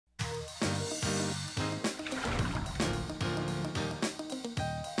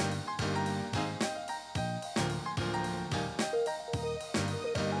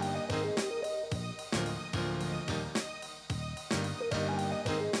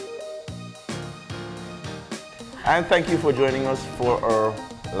And thank you for joining us for our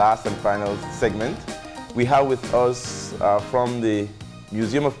last and final segment. We have with us from the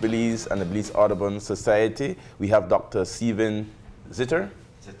Museum of Belize and the Belize Audubon Society, we have Dr. Stephen Zitzer,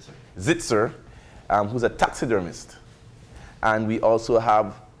 who's a taxidermist. And we also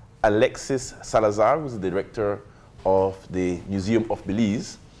have Alexis Salazar, who's the director of the Museum of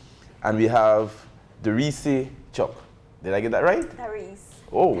Belize. And we have Dareece Chuc. Did I get that right? Dareece.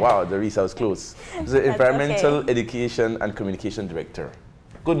 Oh, wow, Dareece, I was close. He's the Environmental Education and Communication Director.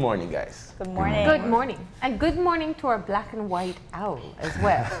 Good morning, guys. Good morning. Good morning. And good morning to our black and white owl as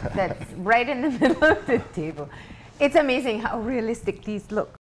well. That's right in the middle of the table. It's amazing how realistic these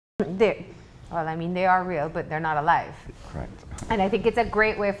look. Well, I mean, they are real, but they're not alive. Correct. And I think it's a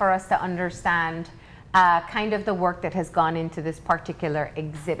great way for us to understand kind of the work that has gone into this particular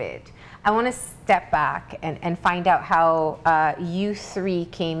exhibit. I want to step back and find out how you three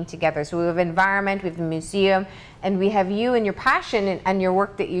came together. So we have environment, we have the museum, and we have you and your passion and your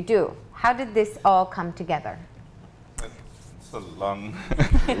work that you do. How did this all come together? It's a long,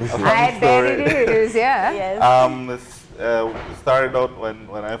 I bet it is, yeah. Yes. It started out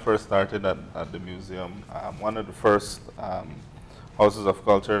when I first started at the museum. One of the first houses of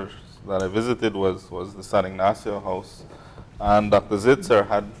culture that I visited was the San Ignacio house, and Dr. Zitzer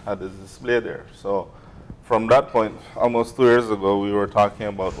had his display there. So from that point, almost 2 years ago, we were talking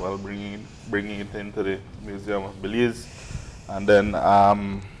about, well, bringing it into the Museum of Belize. And then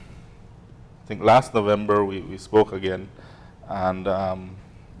I think last November we spoke again, and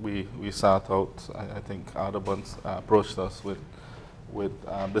we sought out, I think Audubon approached us with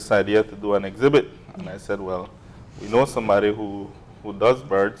this idea to do an exhibit. And I said, well, we know somebody who does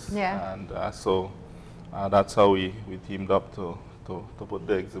birds, yeah. And so that's how we teamed up to put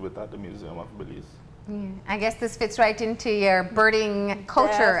the exhibit at the Museum of Belize. Yeah. I guess this fits right into your birding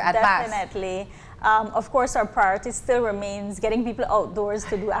culture at BAS. Definitely. Of course, our priority still remains getting people outdoors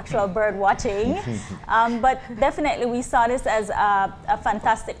to do actual bird watching. But definitely, we saw this as a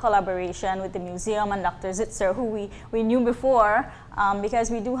fantastic collaboration with the museum and Dr. Zitzer, who we knew before, because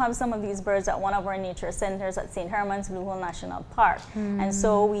we do have some of these birds at one of our nature centers at St. Herman's Blue Hole National Park. And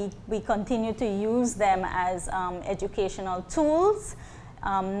so we continue to use them as educational tools.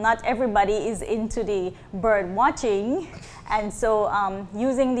 Not everybody is into the bird watching, and so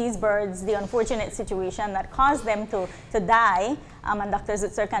using these birds, the unfortunate situation that caused them to die, and Dr.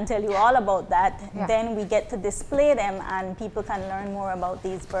 Zitzer can tell you all about that, yeah. Then we get to display them and people can learn more about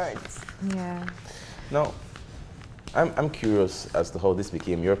these birds. Yeah. Now, I'm curious as to how this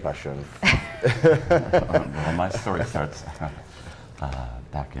became your passion. Well, my story starts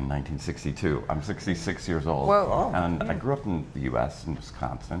back in 1962. I'm 66 years old. Whoa. And I grew up in the U.S., in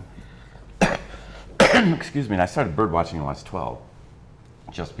Wisconsin. Excuse me, and I started bird watching when I was 12,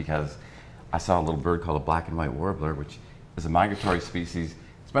 just because I saw a little bird called a black and white warbler, which is a migratory species.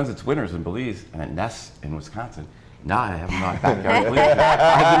 It spends its winters in Belize, and it nests in Wisconsin. Now I have my backyard in Belize.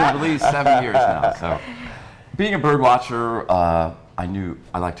 I've been in Belize 7 years now. So, being a bird watcher, I knew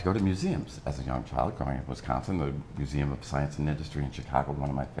I liked to go to museums as a young child growing up in Wisconsin. The Museum of Science and Industry in Chicago, one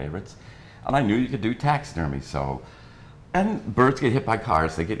of my favorites. And I knew you could do taxidermy. And birds get hit by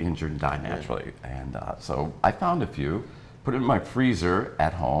cars, they get injured and die naturally. And so I found a few, put it in my freezer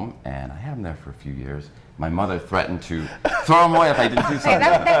at home, and I had them there for a few years. My mother threatened to throw them away if I didn't do something.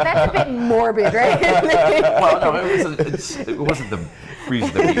 That's a bit morbid, right? Well, no, it wasn't the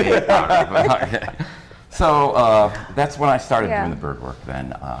freezer that we ate out of. Okay. So that's when I started doing the bird work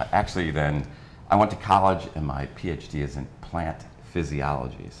then. Actually then, I went to college and my PhD is in plant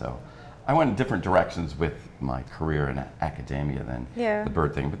physiology. So I went in different directions with my career in academia than the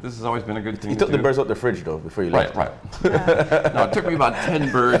bird thing, but this has always been a good thing You to took do. the birds out the fridge though, before you left. Right. No, it took me about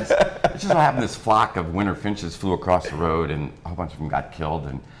 10 birds. It just so happened this flock of winter finches flew across the road and a whole bunch of them got killed.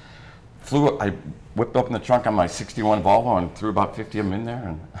 And I whipped open the trunk on my 61 Volvo and threw about 50 of them in there,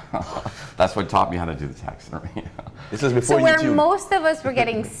 and that's what taught me how to do the taxidermy. This is before So where YouTube. most of us were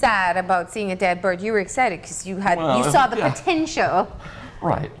getting sad about seeing a dead bird, you were excited because you saw the potential.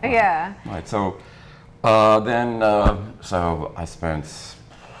 Right. Yeah. Right. So so I spent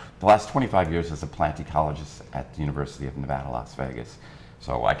the last 25 years as a plant ecologist at the University of Nevada, Las Vegas.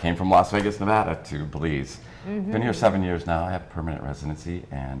 So I came from Las Vegas, Nevada to Belize. Been here 7 years now. I have permanent residency,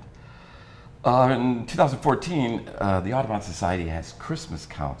 and in 2014, the Audubon Society has Christmas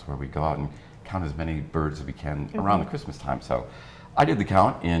counts where we go out and count as many birds as we can around the Christmas time. So I did the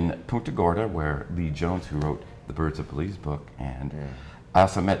count in Punta Gorda, where Lee Jones, who wrote the Birds of Belize book, and I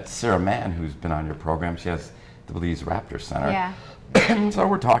also met Sarah Mann, who's been on your program. She has the Belize Raptor Center. Yeah. So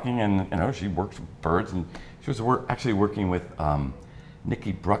we're talking, and she works with birds, and she was actually working with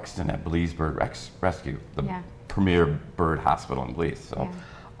Nikki Bruxton at Belize Bird Rescue, the premier bird hospital in Belize. So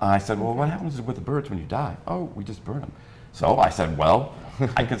I said, well, what happens with the birds when you die? Oh, we just burn them. So I said, well,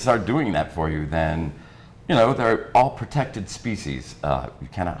 I could start doing that for you. Then, you know, they're all protected species. You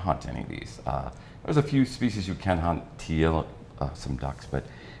cannot hunt any of these. There's a few species you can hunt, teal, some ducks, but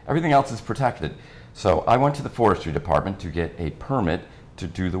everything else is protected. So I went to the forestry department to get a permit to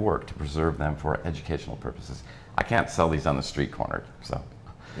do the work, to preserve them for educational purposes. I can't sell these on the street corner, so.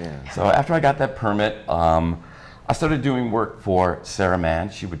 Yeah. So after I got that permit, I started doing work for Sarah Mann.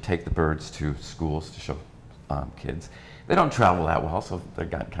 She would take the birds to schools to show kids. They don't travel that well, so they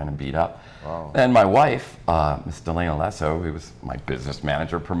got kind of beat up. Wow. And my wife, Miss Delana Lesso, who was my business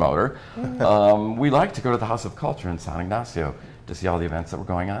manager, promoter, we liked to go to the House of Culture in San Ignacio to see all the events that were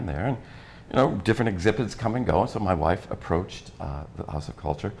going on there. And, you know, different exhibits come and go, so my wife approached the House of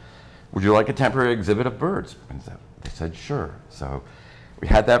Culture. Would you like a temporary exhibit of birds? And they said, sure. So we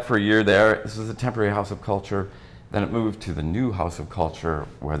had that for a year there. This was a temporary House of Culture. Then it moved to the new House of Culture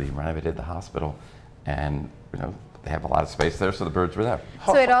where they renovated the hospital. And, you know, they have a lot of space there, so the birds were there.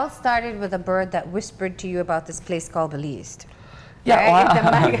 So it all started with a bird that whispered to you about this place called Belize. Yeah,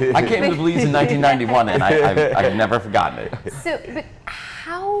 well, I came to Belize in 1991, and I've never forgotten it. So, but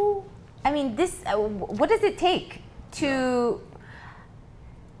how, I mean, this, what does it take to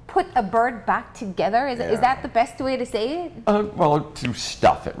put a bird back together? Is that the best way to say it? Well, to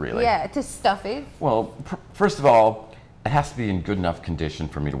stuff it, really. Yeah, to stuff it. Well, first of all, it has to be in good enough condition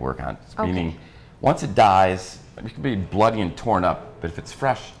for me to work on. Meaning, once it dies, it can be bloody and torn up, but if it's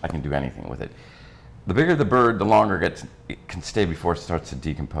fresh, I can do anything with it. The bigger the bird, the longer it can stay before it starts to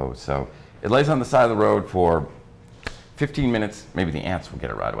decompose. So it lays on the side of the road for 15 minutes, maybe the ants will get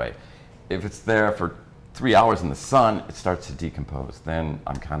it right away. If it's there for 3 hours in the sun, it starts to decompose. Then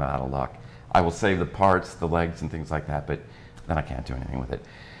I'm kind of out of luck. I will save the parts, the legs and things like that, but then I can't do anything with it.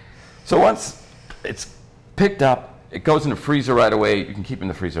 So once it's picked up, it goes in the freezer right away. You can keep it in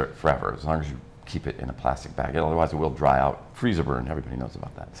the freezer forever, as long as you keep it in a plastic bag. Otherwise it will dry out. Freezer burn, everybody knows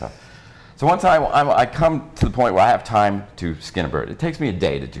about that. So once I come to the point where I have time to skin a bird, it takes me a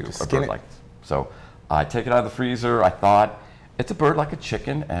day to do a bird like this. So I take it out of the freezer. I thought, it's a bird like a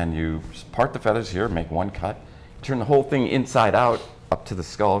chicken, and you just part the feathers here, make one cut, turn the whole thing inside out up to the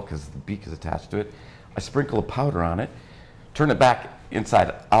skull because the beak is attached to it. I sprinkle a powder on it, turn it back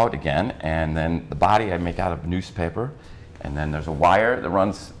inside out again, and then the body I make out of newspaper, and then there's a wire that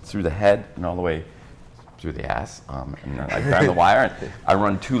runs through the head and all the way through the ass, and then I grab the wire and I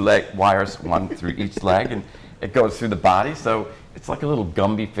run two wires, one through each leg, and it goes through the body. So it's like a little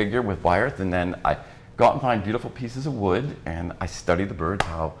Gumby figure with wires, and then I go out and find beautiful pieces of wood, and I study the birds,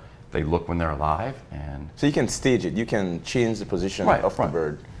 how they look when they're alive. And so you can stage it. You can change the position of the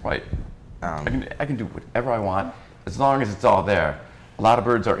bird. Right. I can do whatever I want as long as it's all there. A lot of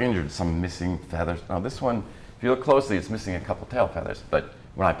birds are injured, some missing feathers. Now this one, if you look closely, it's missing a couple tail feathers, but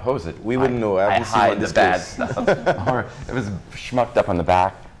when I pose it, we wouldn't know. I hide the bad stuff. Or if it was schmucked up on the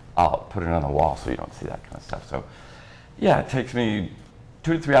back, I'll put it on the wall so you don't see that kind of stuff. So yeah, it takes me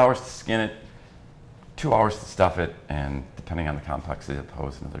 2 to 3 hours to skin it, 2 hours to stuff it, and depending on the complexity of the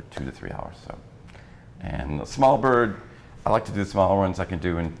pose, another 2 to 3 hours. So, and a small bird, I like to do the smaller ones I can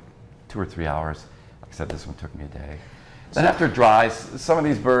do in 2 or 3 hours. Like I said, this one took me a day. Then after it dries, some of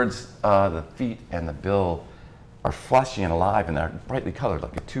these birds, the feet and the bill are fleshy and alive, and they're brightly colored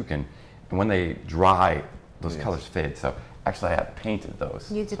like a toucan. And when they dry, those colors fade. So actually I have painted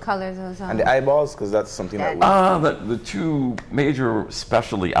those. You to color those on. And the eyeballs, because that's something that the two major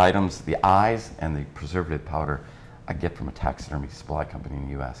specialty items, the eyes and the preservative powder, I get from a taxidermy supply company in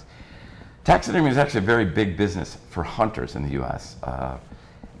the US. Taxidermy is actually a very big business for hunters in the US.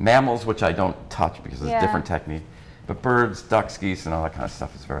 Mammals, which I don't touch because it's a different technique, but birds, ducks, geese, and all that kind of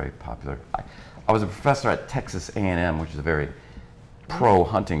stuff is very popular. I was a professor at Texas A&M, which is a very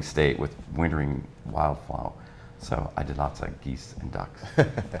pro-hunting state with wintering wildfowl. So I did lots of geese and ducks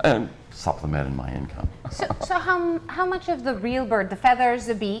and supplemented my income. So how much of the real bird, the feathers,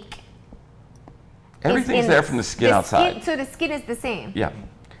 the beak? Everything's there from the skin outside. So the skin is the same? Yeah.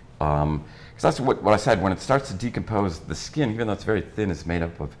 Because that's what I said, when it starts to decompose, the skin, even though it's very thin, is made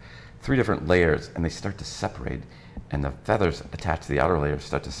up of 3 different layers, and they start to separate, and the feathers attached to the outer layers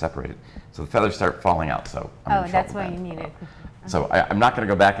start to separate. So the feathers start falling out, so I'm in that's trouble why then. you need it. So I'm not going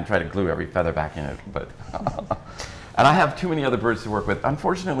to go back and try to glue every feather back in it, but and I have too many other birds to work with.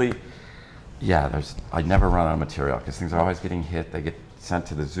 Unfortunately, I never run out of material because things are always getting hit. They get sent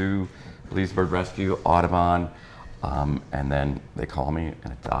to the zoo, Belize Bird Rescue, Audubon, and then they call me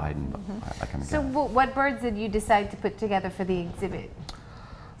and it died, and I come again. So what birds did you decide to put together for the exhibit?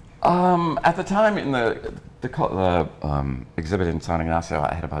 At the time in the exhibit in San Ignacio,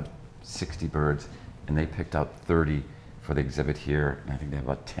 I had about 60 birds, and they picked out 30 for the exhibit here, and I think they have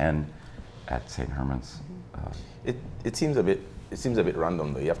about 10 at St. Herman's. It seems a bit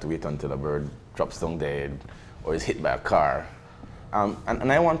random though. You have to wait until a bird drops down dead or is hit by a car.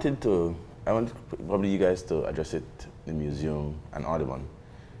 And I wanted probably you guys to address it in the museum and Audubon.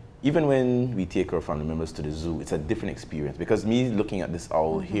 Even when we take our family members to the zoo, it's a different experience, because me looking at this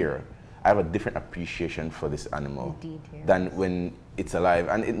owl here, I have a different appreciation for this animal than when it's alive.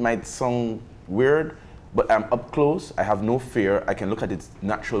 And it might sound weird, but I'm up close, I have no fear, I can look at its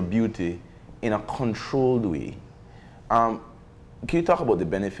natural beauty in a controlled way. Can you talk about the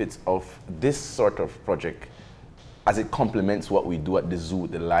benefits of this sort of project as it complements what we do at the zoo,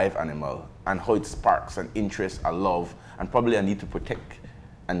 the live animal, and how it sparks an interest, a love, and probably a need to protect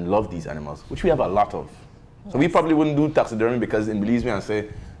and love these animals, which we have a lot of. So we probably wouldn't do taxidermy because in Belize and say,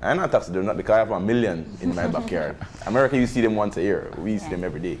 I'm not taxidermy, not because I have 1 million in my backyard. America, you see them once a year. We see them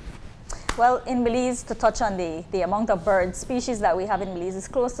every day. Well, in Belize, to touch on the amount of bird species that we have in Belize is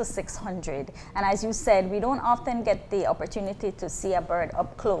close to 600. And as you said, we don't often get the opportunity to see a bird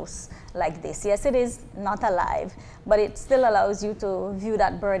up close like this. Yes, it is not alive, but it still allows you to view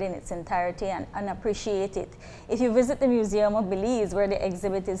that bird in its entirety and appreciate it. If you visit the Museum of Belize, where the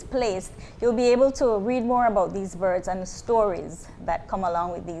exhibit is placed, you'll be able to read more about these birds and the stories that come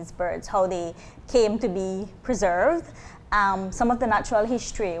along with these birds, how they came to be preserved, some of the natural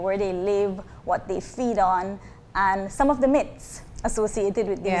history, where they live, what they feed on, and some of the myths associated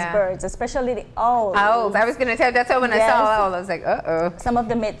with these birds, especially the owls. Owls, I was going to tell, that's why when I saw owl, I was like, uh-oh. Some of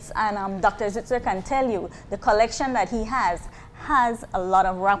the myths, and Dr. Zitzer can tell you, the collection that he has a lot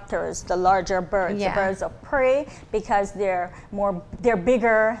of raptors, the larger birds, the birds of prey, because they're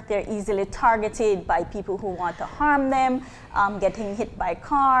bigger, they're easily targeted by people who want to harm them, getting hit by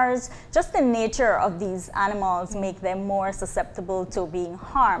cars. Just the nature of these animals make them more susceptible to being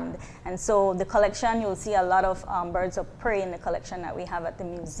harmed. And so the collection, you'll see a lot of birds of prey in the collection that we have at the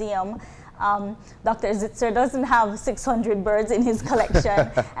museum. Dr. Zitzer doesn't have 600 birds in his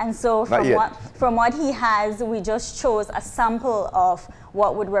collection, and so from what he has, we just chose a sample of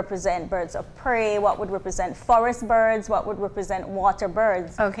what would represent birds of prey, what would represent forest birds, what would represent water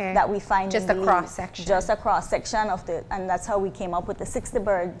birds that we find just in a cross section. Just a cross section of and that's how we came up with the 60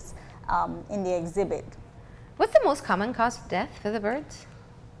 birds in the exhibit. What's the most common cause of death for the birds?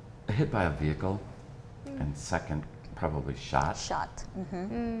 Hit by a vehicle, and second, probably shot.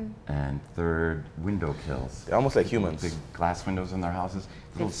 And third, window kills. They're almost like humans. Big glass windows in their houses.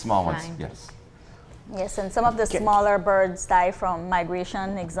 Little small ones, yes. Yes, and some of the smaller birds die from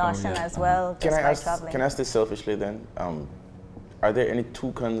migration, exhaustion as well. Can I ask this selfishly then? Are there any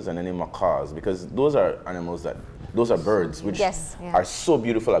toucans and any macaws? Because those are animals those are birds which are so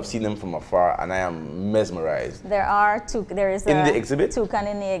beautiful. I've seen them from afar and I am mesmerized. There is in the exhibit? Toucan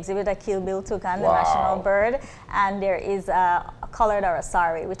in the exhibit, a Kill Bill toucan, the national bird, and there is a collared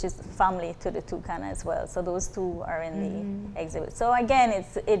aracari, which is family to the toucan as well. So those two are in the exhibit. So again,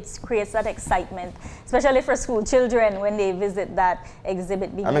 it creates that excitement, especially for school children when they visit that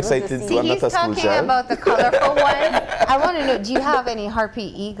exhibit. I'm excited to see. He's talking about the colorful one. I want to know, do you have any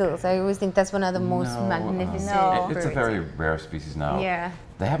harpy eagles? I always think that's one of the most magnificent. It's a very rare species now. Yeah.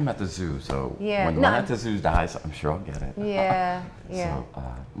 They have them at the zoo, so when one at the zoo dies, I'm sure I'll get it. Yeah, So,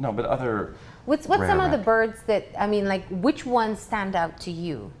 no, but other. What's some of the birds that, I mean, like, which ones stand out to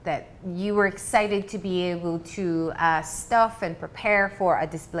you that you were excited to be able to stuff and prepare for a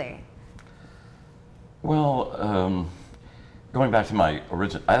display? Well, going back to my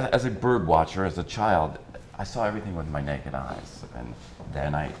original, as a bird watcher, as a child, I saw everything with my naked eyes. And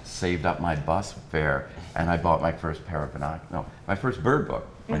then I saved up my bus fare and I bought my first pair of binoculars, no, my first bird book,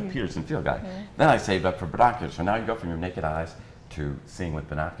 my Peterson Field Guide. Then I saved up for binoculars. So now you go from your naked eyes to seeing with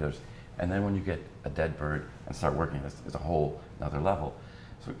binoculars. And then when you get a dead bird and start working, it's a whole another level.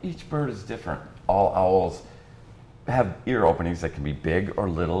 So each bird is different. All owls have ear openings that can be big or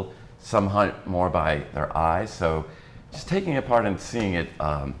little. Some hunt more by their eyes. So just taking it apart and seeing it,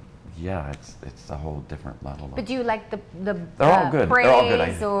 it's a whole different level. But do you like the They're all good. praise They're all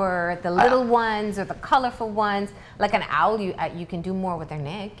good. or the little ones or the colorful ones? Like an owl, you can do more with their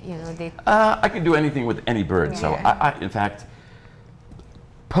neck. You know, I can do anything with any bird. So I, in fact,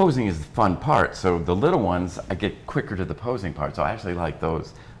 posing is the fun part. So the little ones, I get quicker to the posing part. So I actually like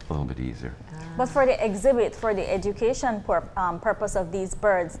those a little bit easier. But for the exhibit, for the education purpose of these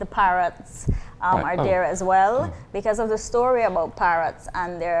birds, the parrots are there as well because of the story about parrots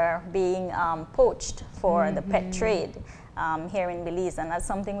and they're being poached for the pet trade here in Belize, and that's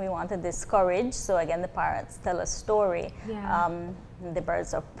something we want to discourage. So again, the parrots tell a story. the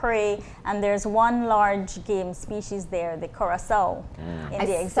birds of prey, and there's one large game species there, the curassow, in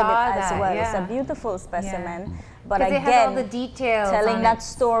the exhibit as well. Yeah. It's a beautiful specimen, Yeah. but It again, has all the details telling on that it.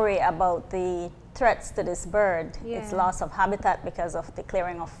 story about the threats to this bird, its Yeah. loss of habitat because of the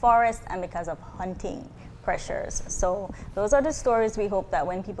clearing of forest and because of hunting pressures. So those are the stories we hope that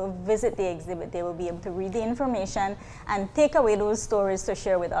when people visit the exhibit, they will be able to read the information and take away those stories to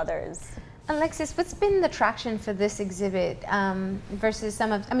share with others. Alexis, what's been the traction for this exhibit versus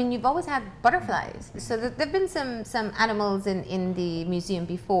some of, I mean, you've always had butterflies, so there've been some animals in the museum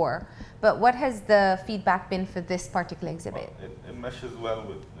before, but what has the feedback been for this particular exhibit? Well, it meshes well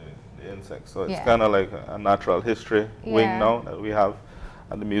with the insects, so it's Yeah. kind of like a natural history wing Yeah. now that we have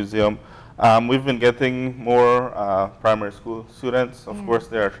at the museum. We've been getting more primary school students. Of course,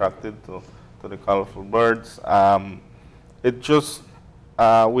 they're attracted to the colorful birds. It just,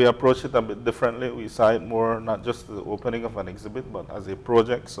 we approach it a bit differently. We saw it more not just the opening of an exhibit, but as a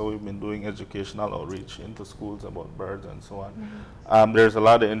project. So we've been doing educational outreach into schools about birds and so on. There's a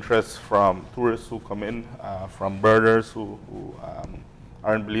lot of interest from tourists who come in, from birders who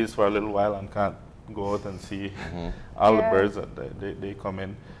are in Belize for a little while and can't go out and see all the birds that they come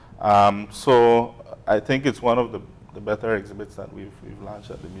in. So I think it's one of the better exhibits that we've launched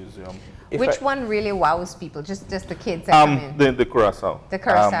at the museum. Which one really wows people? Just the kids that come in? The curassow. The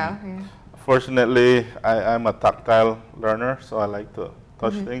curassow. Yeah. Fortunately, I'm a tactile learner, so I like to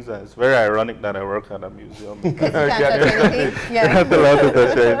touch things. And it's very ironic that I work at a museum. Because you can't touch anything. You're not allowed to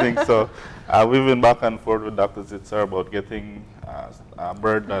touch anything. So we've been back and forth with Dr. Zitzer about getting a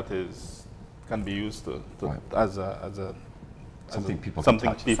bird that can be used as a Something people something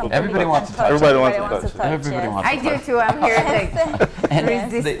can touch. people Everybody wants to touch. Everybody Everybody wants to touch. Everybody yes. wants to I do touch. too. I'm here like And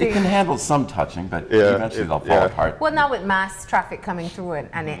resisting. they can handle some touching, but Yeah, eventually they'll fall yeah. apart. Well, now with mass traffic coming through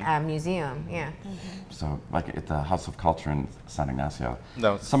a museum, yeah. So, like at the House of Culture in San Ignacio,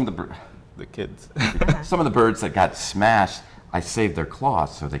 No, some of the kids. some of the birds that got smashed, I saved their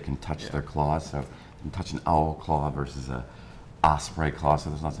claws so they can touch their claws. So you can touch an owl claw versus a osprey claw. So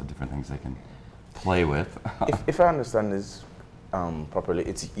there's lots of different things they can play with. If I understand this properly,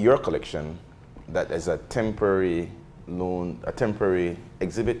 it's your collection that is a temporary loan, a temporary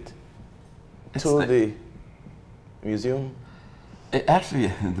exhibit It's to the museum. Actually,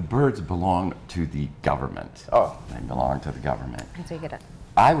 the birds belong to the government. Oh. They belong to the government. And so you get it.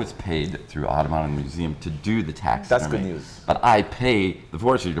 I was paid through Audubon Museum to do the taxidermy. That's good news. But I pay the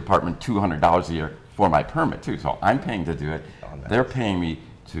Forestry Department $200 a year for my permit too. So I'm paying to do it. Oh, nice. They're paying me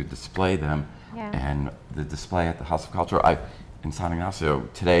to display them. Yeah. And the display at the House of Culture, in San Ignacio,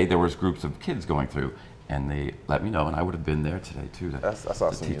 today there was groups of kids going through, and they let me know, and I would have been there today too to, That's to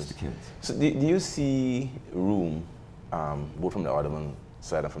awesome teach news. the kids. So do you see room, both from the Audubon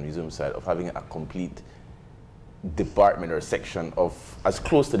side and from the museum side, of having a complete department or section of as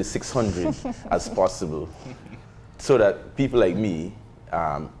close to the 600 as possible, so that people like me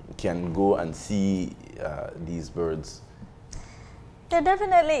can go and see these birds? There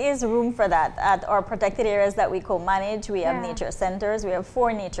definitely is room for that. At our protected areas that we co-manage, we have Yeah. nature centers. We have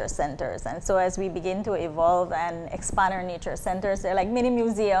 4 nature centers. And so as we begin to evolve and expand our nature centers, they're like mini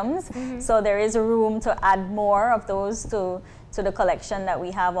museums. So there is room to add more of those to the collection that we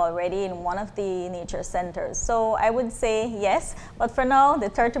have already in one of the nature centers. So I would say yes, but for now, the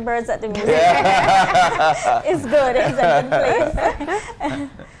turtle birds at the museum is good. It's a good place.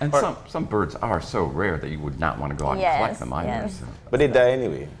 And some birds are so rare that you would not want to go out and collect them either. yes. So. But they die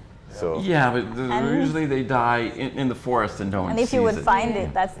anyway. So Yeah, but And- usually they die in the forest and no one And if you sees would it. find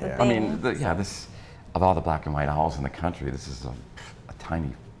it, that's the Yeah. I thing. mean, this of all the black and white owls in the country, this is a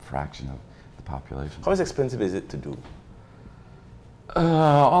tiny fraction of the population. how expensive is it to do?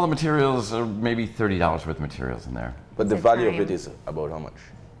 All the materials are maybe $30 worth of materials in there. But the It's a value of time. it is about how much?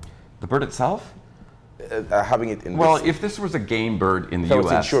 The bird itself? Having it in Well, this, if this was a game bird in the If I was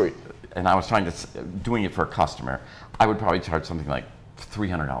to U.S. insure it. and I was trying to doing it for a customer, I would probably charge something like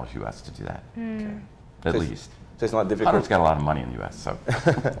 $300 US to do that, at So least. so it's not Audubon's difficult. got a lot of money in the U.S., so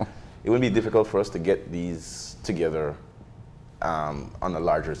It wouldn't be difficult for us to get these together on a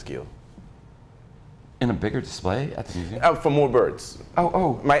larger scale. in a bigger display at the museum. For more birds.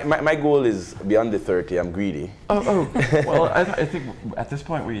 Oh. My goal is beyond the 30. I'm greedy. Well, I think at this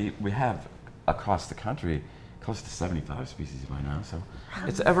point we have across the country close to 75 species by now, so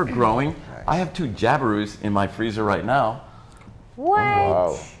it's ever growing. Nice. I have 2 jabberoos in my freezer right now, What?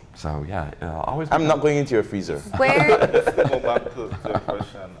 Wow. so yeah, always. I'm not going into your freezer. Where? To go back to your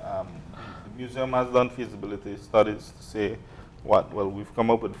question, the museum has done feasibility studies to say well, we've come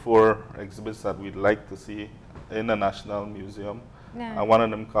up with 4 exhibits that we'd like to see in a national museum. Yeah. One of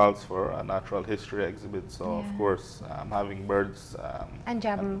them calls for a natural history exhibit, so of course having birds and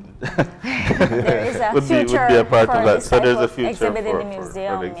Jabu. There is a would future be a part for of that. this So type there's a of future exhibit in for the the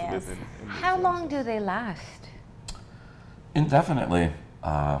museum. exhibit Yes. in How museum. long do they last? Indefinitely.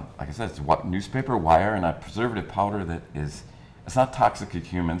 Like I said, it's newspaper wire and a preservative powder that is, it's not toxic to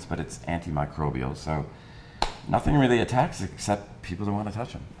humans, but it's antimicrobial. So nothing really attacks except people don't want to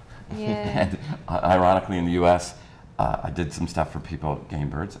touch them. Yeah. And ironically, in the U.S., I did some stuff for people, game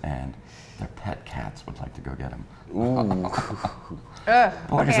birds, and their pet cats would like to go get them.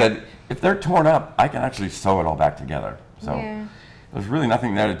 But like I said, if they're torn up, I can actually sew it all back together. So there's really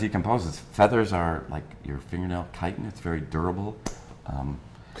nothing there to decompose. Its feathers are like your fingernail chitin. It's very durable.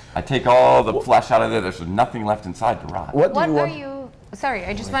 I take all the flesh out of there. There's nothing left inside to rot. What are you? Sorry,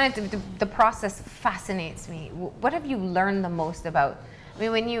 I just wanted to. The process fascinates me. What have you learned the most about? I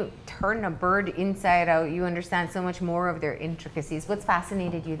mean, when you turn a bird inside out, you understand so much more of their intricacies. What's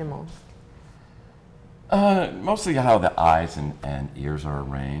fascinated you the most? Mostly how the eyes and ears are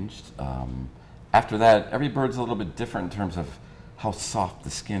arranged. After that, every bird's a little bit different in terms of how soft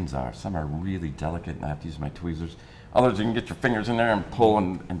the skins are. Some are really delicate and I have to use my tweezers. Others, you can get your fingers in there and pull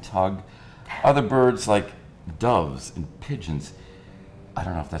and tug. Other birds, like doves and pigeons, I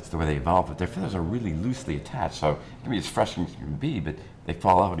don't know if that's the way they evolved, but their feathers are really loosely attached, so it can be as fresh as you can be, but they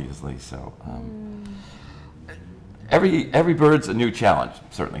fall out easily. So every bird's a new challenge.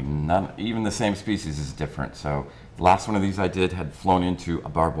 Certainly, even the same species is different. So the last one of these I did had flown into a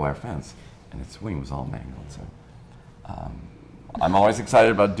barbed wire fence, and its wing was all mangled. So I'm always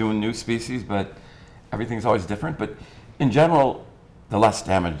excited about doing new species, but everything's always different. But in general, the less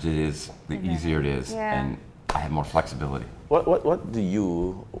damage it is, the easier it is, and I have more flexibility. What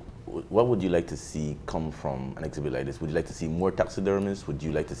would you like to see come from an exhibit like this? Would you like to see more taxidermists? Would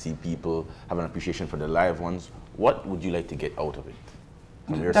you like to see people have an appreciation for the live ones? What would you like to get out of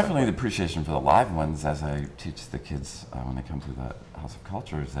it? Definitely the appreciation for the live ones, as I teach the kids when they come to the House of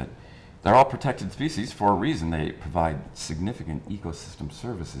Culture, is that they're all protected species for a reason. They provide significant ecosystem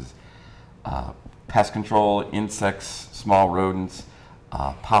services. Pest control, insects, small rodents,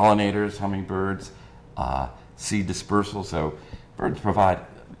 pollinators, hummingbirds, seed dispersal. So birds provide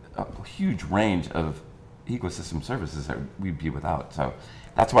a huge range of ecosystem services that we'd be without. So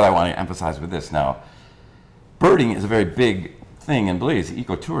that's what I want to emphasize with this. Now, birding is a very big thing in Belize.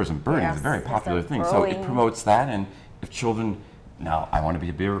 Ecotourism, birding is a very popular thing. So it promotes that, and if children, now I want to be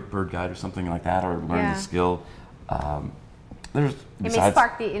a bird guide or something like that, or learn the skill, there's, it may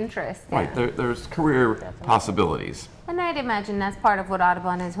spark the interest. Right, there's career possibilities. And I'd imagine that's part of what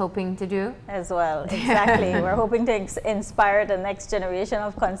Audubon is hoping to do. As well, exactly. We're hoping to inspire the next generation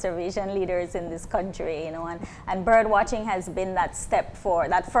of conservation leaders in this country, you know, and bird watching has been that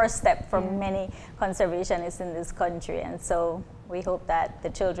first step for many conservationists in this country. And so we hope that the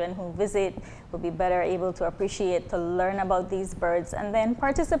children who visit will be better able to appreciate, to learn about these birds, and then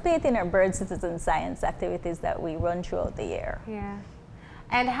participate in our bird citizen science activities that we run throughout the year. Yeah.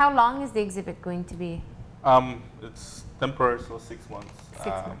 And how long is the exhibit going to be? It's temporary, so 6 months.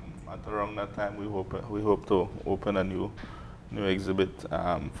 At around that time, we hope to open a new exhibit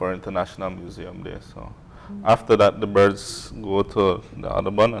for International Museum Day. So after that, the birds go to the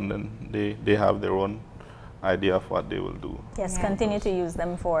Audubon, and then they have their own idea of what they will do. Yes, continue to use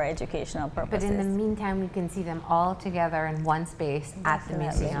them for educational purposes. But in the meantime, we can see them all together in one space at the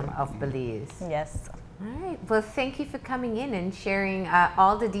Museum of Belize. Yes. All right. Well, thank you for coming in and sharing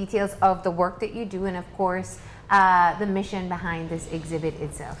all the details of the work that you do, and of course, the mission behind this exhibit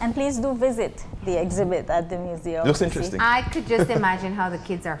itself. And please do visit the exhibit at the museum. Looks interesting. I could just imagine how the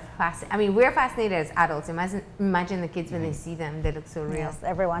kids are fascinated. I mean, we're fascinated as adults. Imagine the kids when they see them. They look so real. Yes,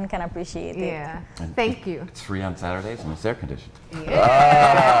 everyone can appreciate it. Yeah. Thank you. It's free on Saturdays and it's air conditioned.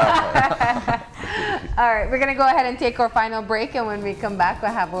 Yeah. All right, we're going to go ahead and take our final break, and when we come back,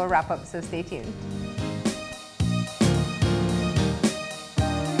 we'll have a wrap up, so stay tuned.